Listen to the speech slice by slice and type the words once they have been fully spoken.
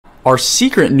Our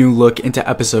secret new look into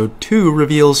episode 2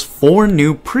 reveals 4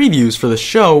 new previews for the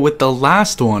show, with the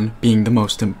last one being the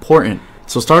most important.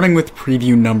 So starting with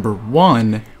preview number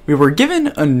 1, we were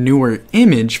given a newer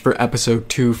image for episode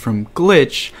 2 from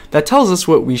Glitch that tells us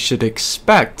what we should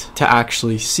expect to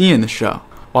actually see in the show.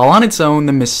 While on its own,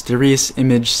 the mysterious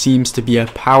image seems to be a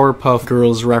Powerpuff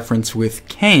Girls reference with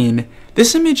Kane,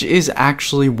 this image is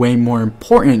actually way more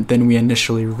important than we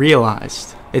initially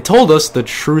realized. It told us the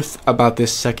truth about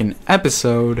this second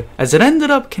episode, as it ended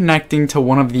up connecting to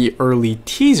one of the early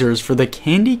teasers for the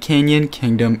Candy Canyon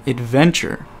Kingdom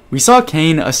adventure. We saw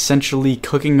Kane essentially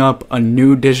cooking up a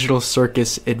new digital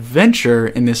circus adventure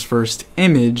in this first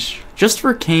image, just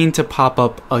for Kane to pop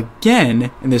up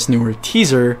again in this newer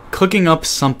teaser, cooking up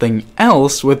something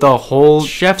else with a whole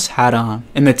chef's hat on.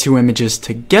 And the two images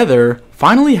together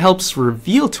finally helps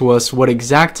reveal to us what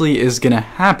exactly is gonna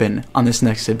happen on this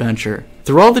next adventure.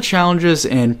 Through all the challenges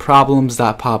and problems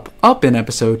that pop up in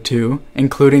episode 2,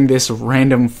 including this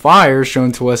random fire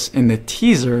shown to us in the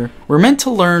teaser, we're meant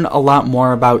to learn a lot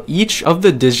more about each of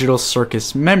the Digital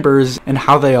Circus members and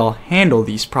how they all handle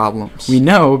these problems. We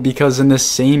know because in the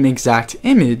same exact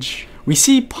image, we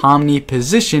see Pomni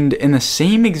positioned in the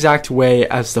same exact way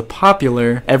as the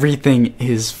popular "everything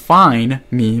is fine"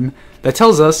 meme that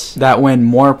tells us that when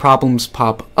more problems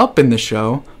pop up in the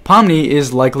show, Pomni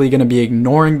is likely going to be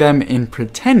ignoring them and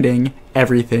pretending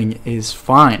everything is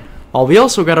fine. While we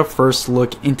also got a first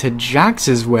look into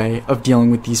Jax's way of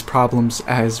dealing with these problems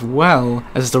as well,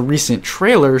 as the recent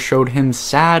trailer showed him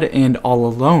sad and all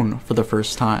alone for the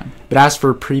first time. But as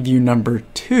for preview number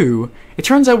 2, it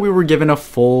turns out we were given a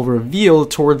full reveal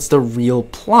towards the real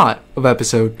plot of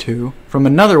episode 2 from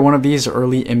another one of these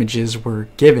early images we're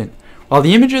given. While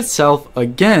the image itself,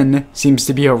 again, seems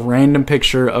to be a random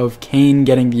picture of Kane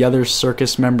getting the other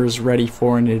circus members ready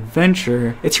for an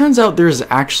adventure, it turns out there's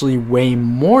actually way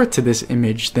more to this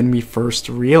image than we first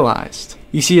realized.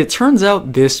 You see, it turns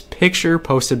out this picture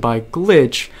posted by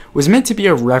Glitch was meant to be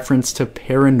a reference to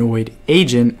Paranoid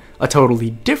Agent, a totally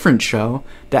different show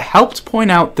that helped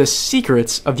point out the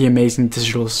secrets of the Amazing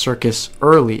Digital Circus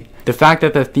early. The fact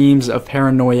that the themes of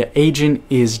Paranoia Agent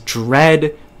is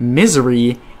dread,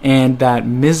 misery, and that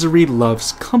misery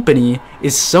loves company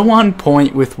is so on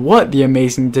point with what the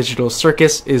Amazing Digital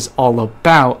Circus is all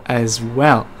about as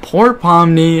well. Poor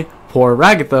Pomni, poor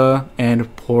Ragatha,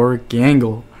 and poor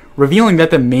Gangle, revealing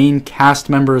that the main cast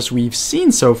members we've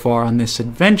seen so far on this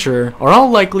adventure are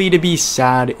all likely to be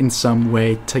sad in some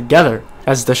way together,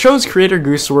 as the show's creator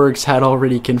Gooseworx had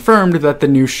already confirmed that the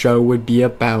new show would be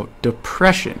about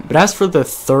depression. But as for the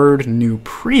third new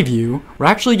preview, we're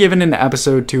actually given an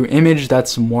episode 2 image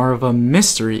that's more of a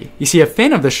mystery. You see, a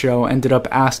fan of the show ended up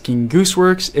asking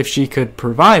Gooseworx if she could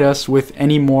provide us with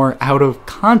any more out of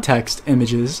context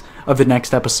images of the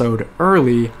next episode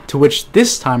early, to which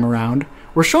this time around,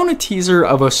 we're shown a teaser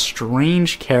of a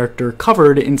strange character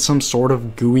covered in some sort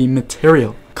of gooey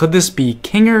material. Could this be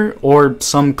Kinger, or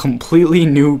some completely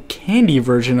new candy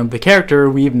version of the character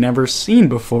we've never seen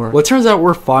before? Well, it turns out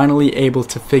we're finally able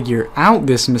to figure out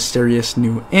this mysterious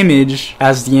new image,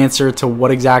 as the answer to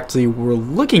what exactly we're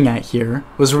looking at here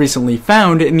was recently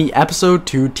found in the episode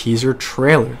 2 teaser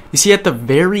trailer. You see, at the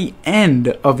very end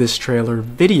of this trailer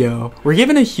video, we're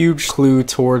given a huge clue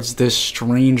towards this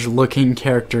strange looking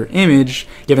character image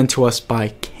given to us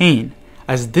by Kane,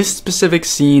 as this specific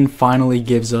scene finally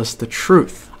gives us the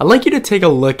truth. I'd like you to take a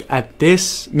look at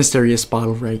this mysterious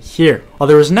bottle right here. While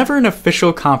there was never an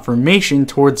official confirmation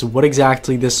towards what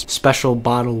exactly this special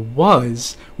bottle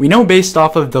was, we know based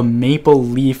off of the maple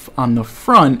leaf on the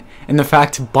front and the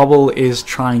fact Bubble is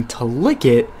trying to lick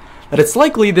it, that it's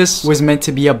likely this was meant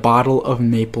to be a bottle of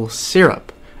maple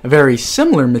syrup. A very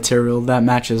similar material that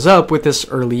matches up with this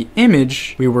early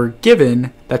image we were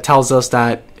given that tells us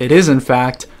that it is in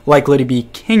fact likely to be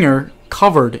Kinger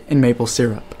covered in maple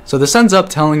syrup. So this ends up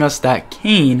telling us that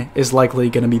Kane is likely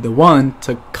going to be the one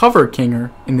to cover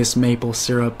Kinger in this maple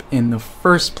syrup in the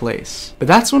first place. But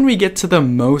that's when we get to the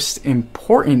most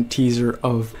important teaser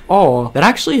of all that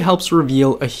actually helps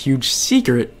reveal a huge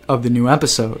secret of the new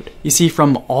episode. You see,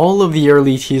 from all of the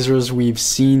early teasers we've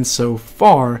seen so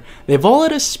far, they've all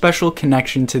had a special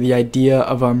connection to the idea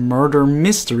of a murder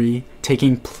mystery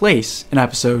taking place in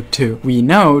episode 2. We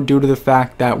know due to the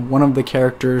fact that one of the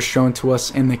characters shown to us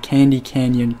in the Candy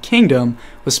Canyon Kingdom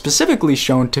was specifically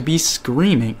shown to be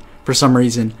screaming for some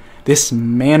reason. This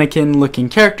mannequin-looking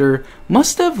character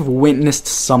must have witnessed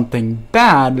something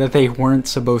bad that they weren't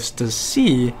supposed to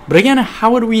see. But again,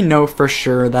 how would we know for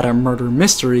sure that a murder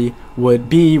mystery would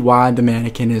be why the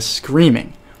mannequin is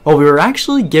screaming? Well, we were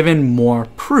actually given more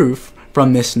proof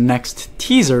from this next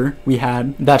teaser we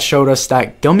had that showed us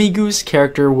that Gummy Goose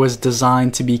character was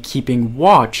designed to be keeping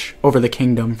watch over the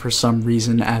kingdom for some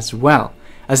reason as well,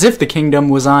 as if the kingdom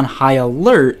was on high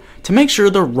alert to make sure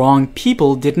the wrong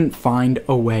people didn't find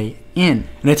a way in.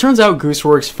 And it turns out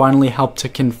Gooseworx finally helped to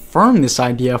confirm this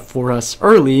idea for us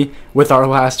early with our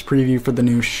last preview for the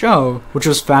new show, which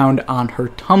was found on her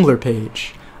Tumblr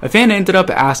page. A fan ended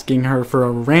up asking her for a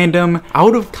random,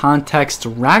 out-of-context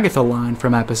Ragatha line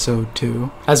from episode 2,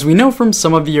 as we know from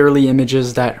some of the early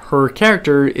images that her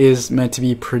character is meant to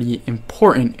be pretty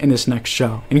important in this next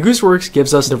show. And Gooseworx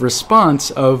gives us the response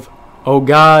of, "Oh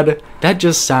god, that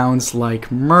just sounds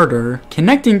like murder,"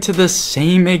 connecting to the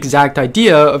same exact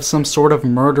idea of some sort of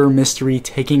murder mystery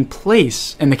taking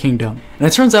place in the kingdom. And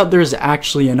it turns out there's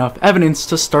actually enough evidence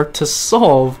to start to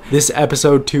solve this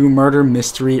episode 2 murder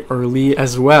mystery early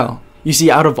as well. You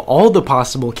see, out of all the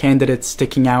possible candidates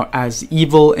sticking out as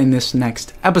evil in this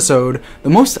next episode, the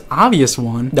most obvious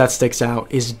one that sticks out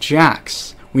is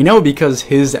Jax. We know because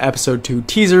his episode 2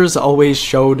 teasers always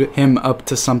showed him up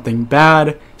to something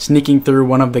bad, sneaking through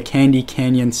one of the Candy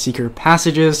Canyon secret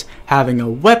passages, having a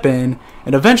weapon,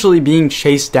 and eventually being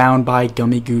chased down by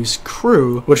Gummy Goose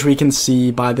crew, which we can see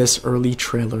by this early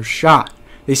trailer shot.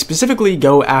 They specifically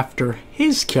go after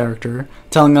his character,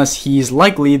 telling us he's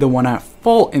likely the one at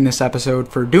fault in this episode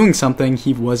for doing something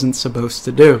he wasn't supposed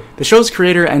to do. The show's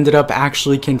creator ended up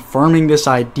actually confirming this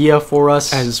idea for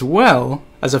us as well,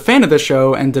 as a fan of the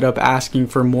show ended up asking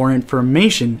for more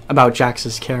information about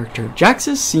Jax's character. Jax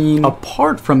is seen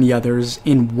apart from the others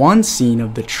in one scene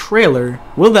of the trailer.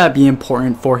 Will that be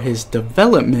important for his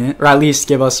development, or at least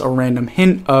give us a random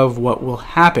hint of what will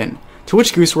happen? To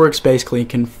which Gooseworx basically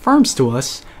confirms to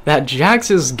us that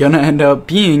Jax is gonna end up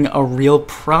being a real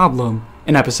problem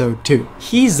in episode 2.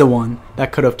 He's the one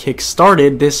that could have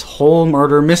kick-started this whole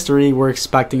murder mystery we're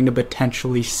expecting to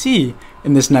potentially see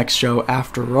in this next show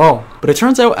after all. But it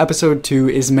turns out episode 2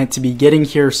 is meant to be getting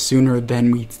here sooner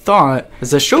than we thought,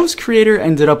 as the show's creator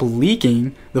ended up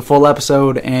leaking the full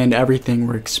episode and everything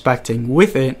we're expecting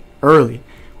with it early.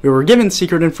 We were given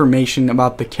secret information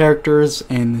about the characters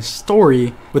and the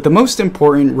story, with the most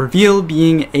important reveal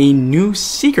being a new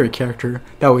secret character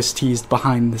that was teased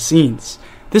behind the scenes.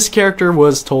 This character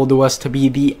was told to us to be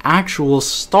the actual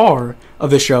star of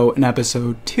the show in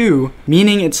episode 2,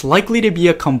 meaning it's likely to be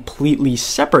a completely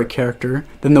separate character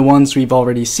than the ones we've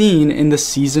already seen in the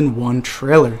season 1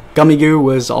 trailer. Gummy Goo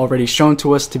was already shown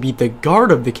to us to be the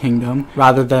guard of the kingdom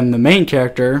rather than the main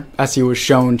character, as he was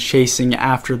shown chasing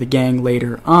after the gang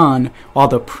later on, while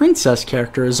the princess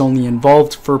character is only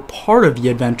involved for part of the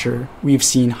adventure we've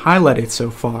seen highlighted so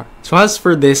far. So as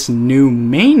for this new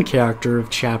main character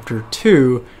of chapter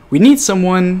 2, we need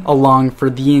someone along for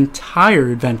the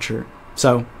entire adventure.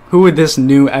 So, who would this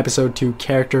new episode 2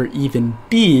 character even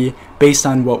be based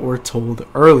on what we're told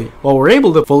early? Well, we're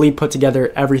able to fully put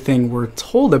together everything we're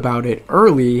told about it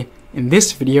early in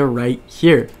this video right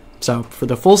here. So, for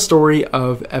the full story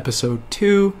of episode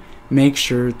 2, make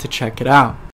sure to check it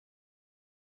out.